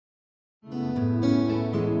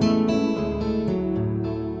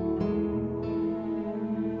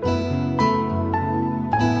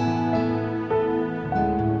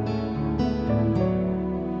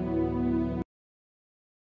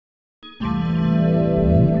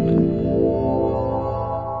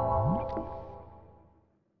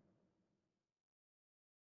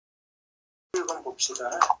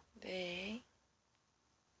봅시다. 네.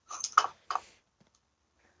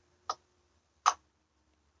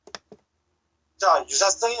 자,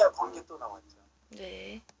 유사성의 관계 또 나왔죠.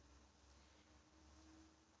 네.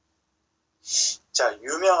 자,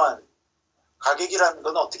 유명한 가격이라는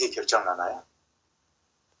건 어떻게 결정하나요?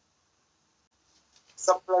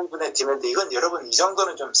 서플라이 분의 디맨드. 이건 여러분 이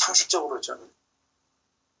정도는 좀 상식적으로 좀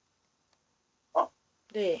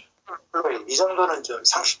네. 이 정도는 좀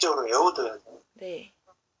상식적으로 외워둬야 돼요. 네.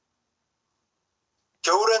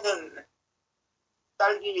 겨울에는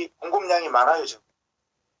딸기 공급량이 많아요.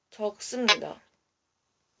 적습니다.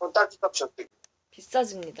 그럼 딸기 값이 어떻게 돼요?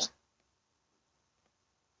 비싸집니다.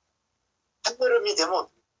 한여름이 되면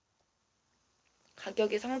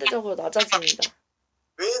가격이 상대적으로 낮아집니다.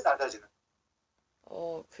 왜 낮아지는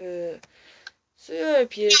거예요? 수요에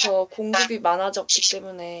비해서 공급이 많아졌기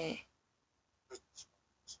때문에.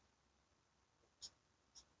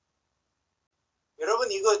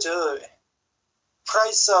 여러분 이거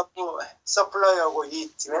프라이스하고 서플라이하고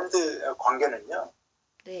이 디맨드 관계는요.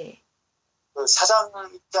 네. 그 사장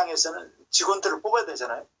입장에서는 직원들을 뽑아야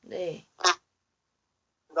되잖아요. 네.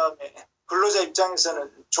 그 다음에 근로자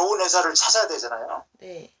입장에서는 좋은 회사를 찾아야 되잖아요.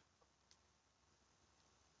 네.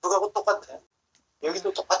 그거하고 똑같아요.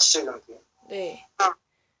 여기도 똑같이 적용돼요. 네.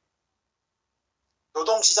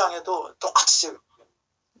 노동시장에도 똑같이 적용돼요.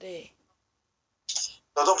 네.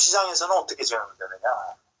 노동시장에서는 어떻게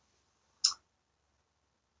적용되느냐.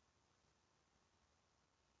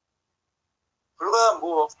 불과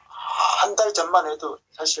뭐 한 달 전만 해도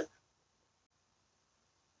사실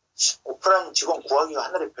오프라인 직원 구하기가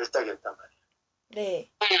하늘의 별 따기였단 말이에요.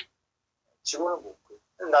 네. 직원을 못 구해요.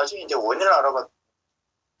 나중에 이제 원인을 알아봤더니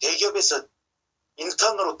대기업에서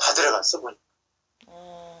인턴으로 다 들어갔어 보니까.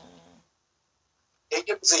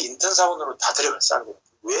 대기업에서 인턴 사원으로 다 들어갔어. 알고.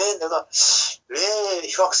 왜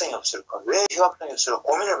휴학생이 없을까? 왜 휴학생이 없을까?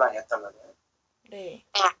 고민을 많이 했단 말이에요. 네.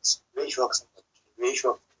 왜 휴학생?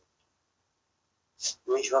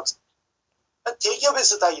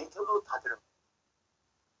 대기업에서 다 인턴으로 다 들어가.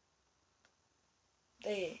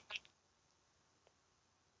 네.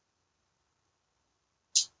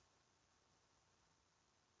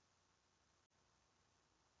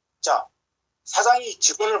 자, 사장이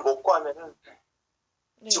직원을 못 구하면은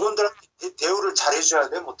네. 직원들한테 대우를 잘해줘야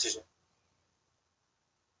돼, 못해줘?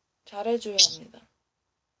 잘해줘야 합니다.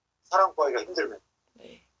 사람 구하기가 힘들면.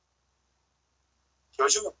 네.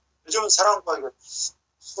 요즘은 사람 구하기가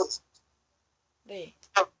네.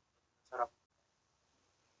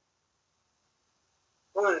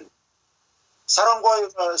 그러면 사람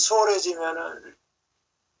구하기가 수월해지면은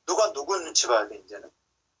누가 누구 눈치 봐야 돼, 이제는?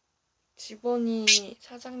 직원이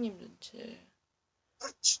사장님 눈치를.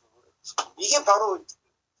 그렇죠. 이게 바로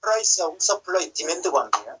프라이스하고 서플라이 디맨드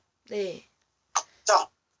관계야. 네. 자,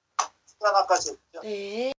 하나까지 했죠.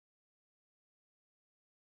 네.